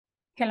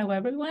Hello,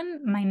 everyone.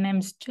 My name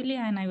is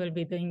Julia, and I will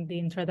be doing the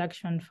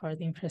introduction for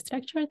the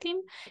infrastructure team.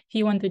 If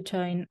you want to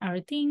join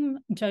our team,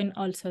 join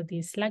also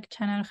the Slack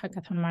channel,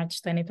 Hackathon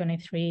March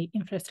 2023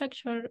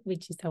 Infrastructure,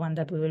 which is the one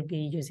that we will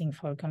be using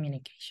for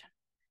communication.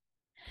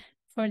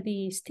 For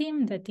this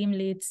team, the team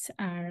leads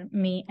are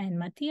me and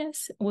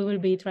Matthias. We will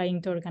be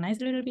trying to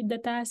organize a little bit the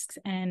tasks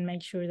and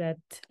make sure that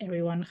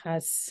everyone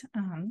has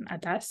a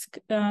task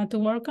to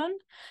work on.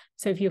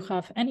 So if you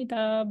have any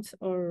doubts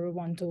or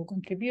want to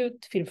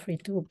contribute, feel free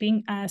to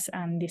ping us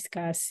and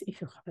discuss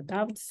if you have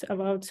doubts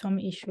about some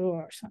issue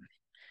or something.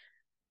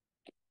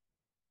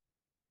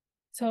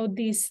 So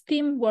this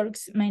team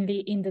works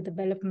mainly in the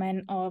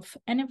development of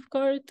NF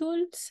Core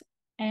tools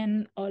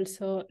and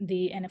also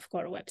the NF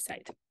Core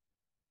website.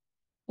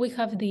 We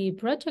have the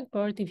project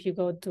board. If you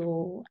go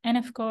to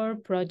NF Core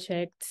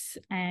projects,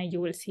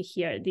 you will see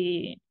here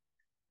the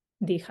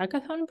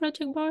hackathon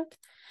project board.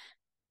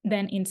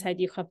 Then inside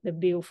you have the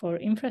view for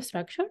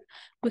infrastructure.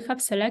 We have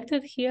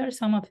selected here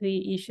some of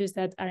the issues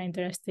that are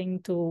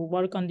interesting to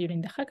work on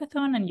during the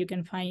hackathon, and you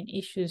can find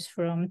issues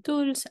from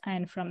tools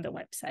and from the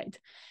website.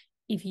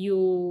 If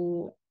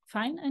you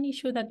find an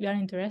issue that you are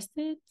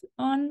interested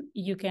on,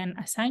 you can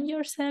assign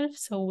yourself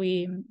so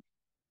we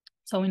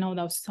know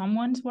that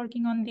someone's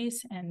working on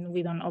this and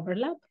we don't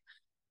overlap.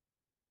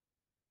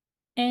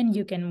 And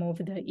you can move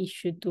the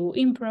issue to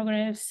in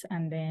progress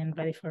and then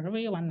ready for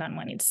review, and then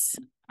when it's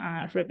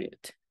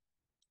reviewed.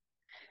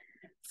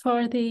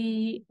 For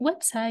the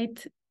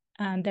website,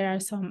 there are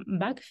some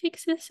bug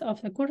fixes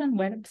of the current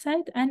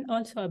website and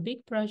also a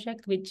big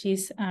project, which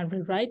is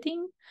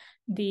rewriting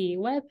the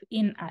web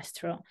in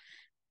Astro.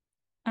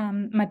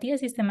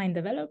 Matthias is the main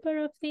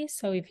developer of this,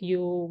 so if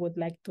you would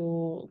like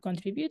to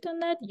contribute on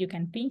that, you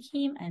can ping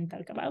him and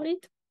talk about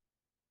it.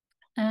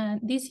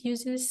 This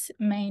uses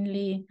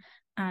mainly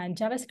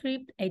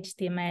JavaScript,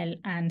 HTML,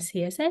 and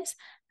CSS,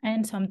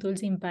 and some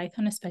tools in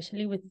Python,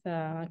 especially with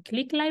the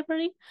Click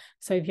library.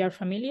 So if you're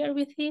familiar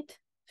with it,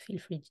 feel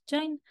free to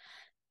join.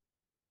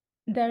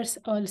 There's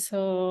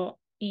also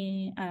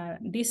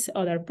this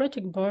other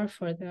project board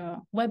for the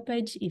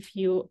webpage. If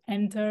you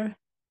enter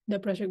the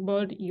project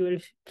board, you will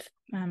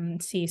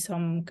see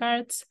some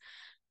cards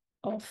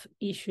of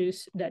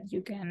issues that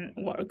you can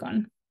work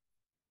on.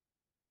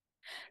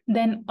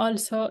 Then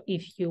also,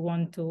 if you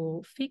want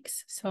to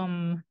fix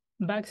some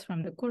bugs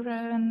from the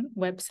current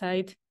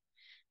website,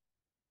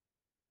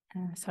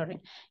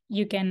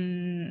 you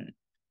can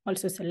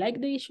also select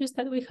the issues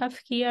that we have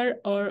here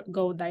or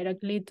go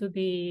directly to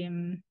the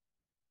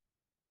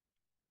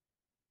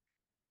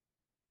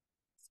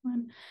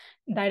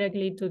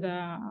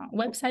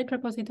website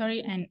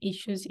repository and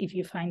issues. If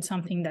you find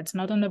something that's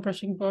not on the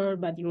project board,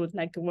 but you would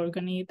like to work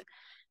on it,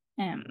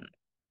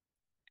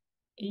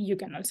 you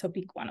can also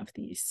pick one of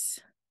these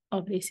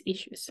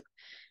issues.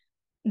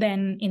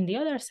 Then in the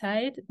other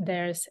side,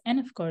 there's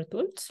NF Core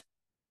tools.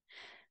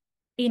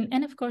 In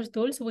NF Core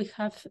tools, we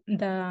have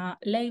the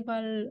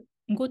label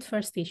good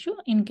first issue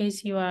in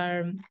case you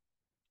are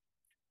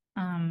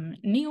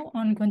new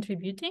on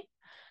contributing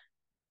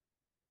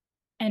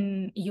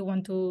and you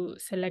want to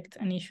select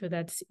an issue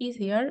that's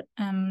easier.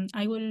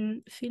 I will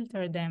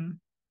filter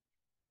them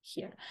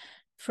here.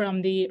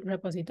 From the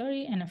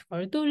repository NF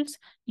Core tools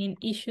in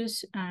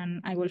issues,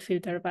 and I will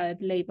filter by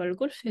label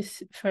good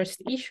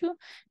first issue.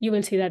 You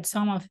will see that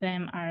some of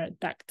them are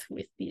tagged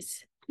with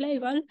this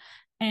label,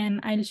 and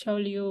I'll show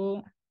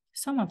you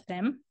some of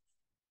them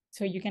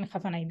so you can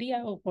have an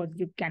idea of what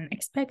you can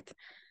expect.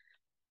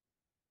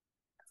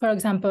 For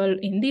example,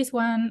 in this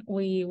one,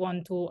 we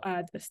want to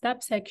add a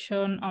stub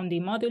section on the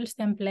modules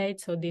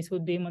template. So this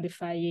would be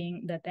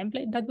modifying the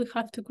template that we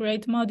have to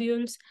create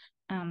modules.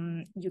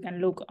 You can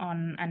look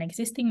on an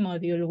existing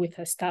module with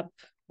a stub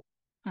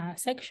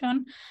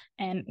section,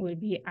 and we'll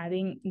be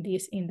adding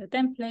this in the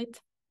template.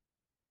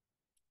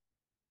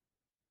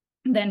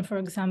 Then, for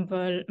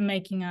example,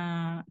 making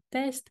a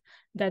test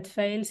that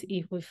fails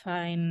if we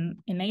find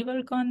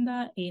enable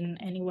conda in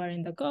anywhere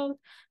in the code.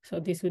 So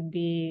this would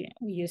be,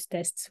 we use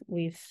tests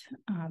with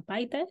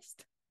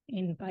PyTest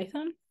in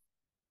Python.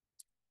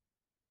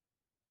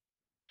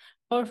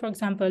 Or for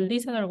example,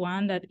 this other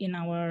one that in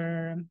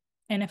our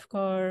NF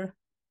Core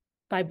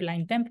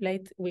pipeline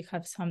template, we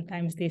have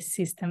sometimes this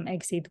system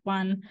exit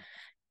 1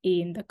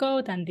 in the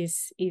code, and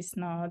this is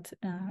not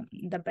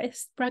the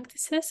best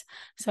practices.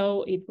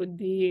 So it would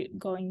be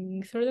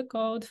going through the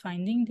code,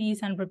 finding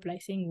these and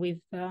replacing with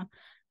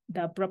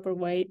the proper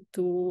way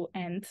to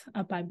end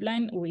a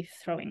pipeline with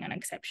throwing an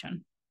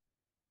exception.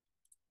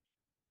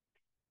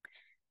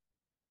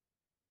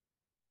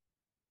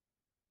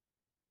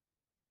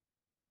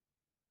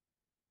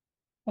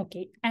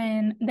 Okay,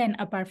 and then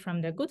apart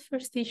from the good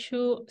first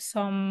issue,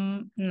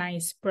 some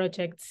nice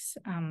projects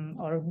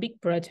or big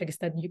projects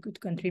that you could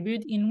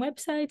contribute in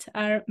websites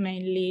are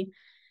mainly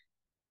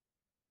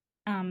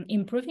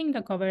improving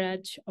the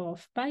coverage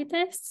of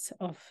PyTests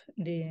of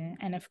the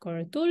NF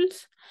Core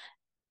tools,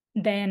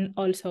 then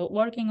also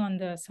working on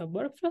the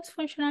sub-workflows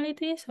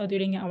functionality. So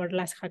during our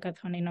last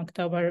hackathon in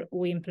October,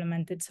 we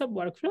implemented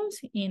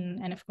sub-workflows in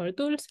NF Core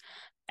tools,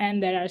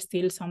 And there are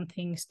still some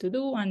things to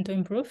do and to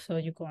improve, so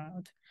you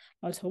could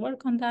also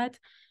work on that.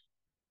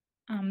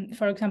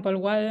 For example,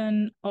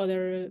 one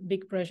other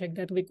big project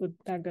that we could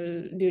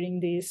tackle during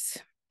this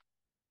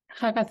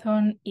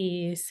hackathon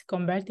is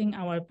converting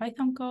our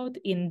Python code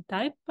in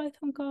type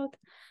Python code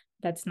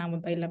that's now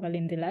available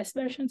in the last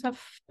versions of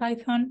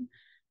Python.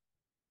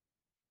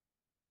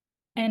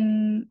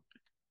 And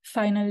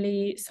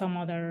finally, some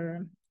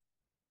other,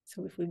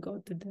 so if we go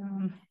to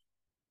the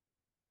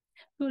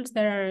tools,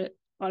 there are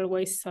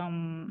always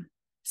some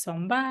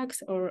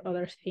bugs or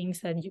other things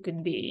that you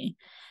could be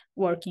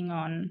working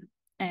on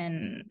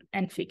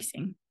and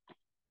fixing.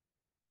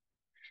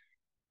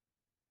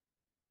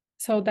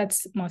 So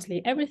that's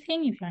mostly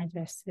everything. If you're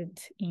interested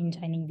in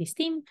joining this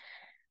team,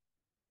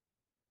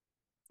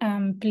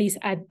 please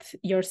add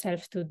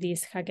yourself to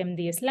this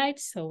HackMD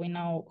slides so we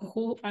know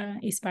who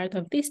is part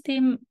of this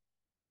team.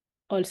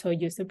 Also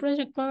use the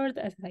project board,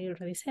 as I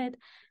already said.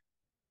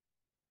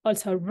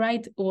 Also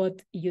write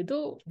what you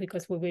do,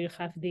 because we will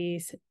have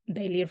these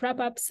daily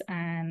wrap-ups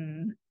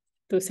and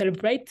to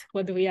celebrate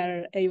what we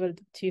are able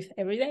to achieve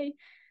every day.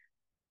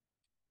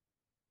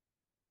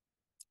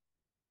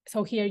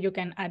 So here you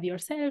can add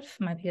yourself.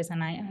 Matthias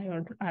and I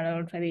are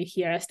already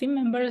here as team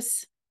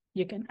members.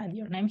 You can add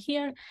your name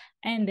here,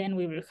 and then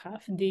we will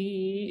have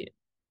the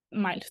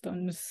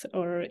milestones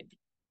or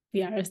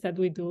PRs that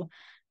we do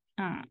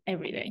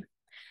every day.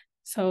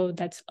 So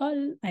that's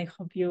all. I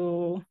hope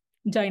you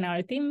join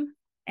our team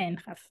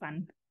and have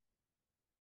fun.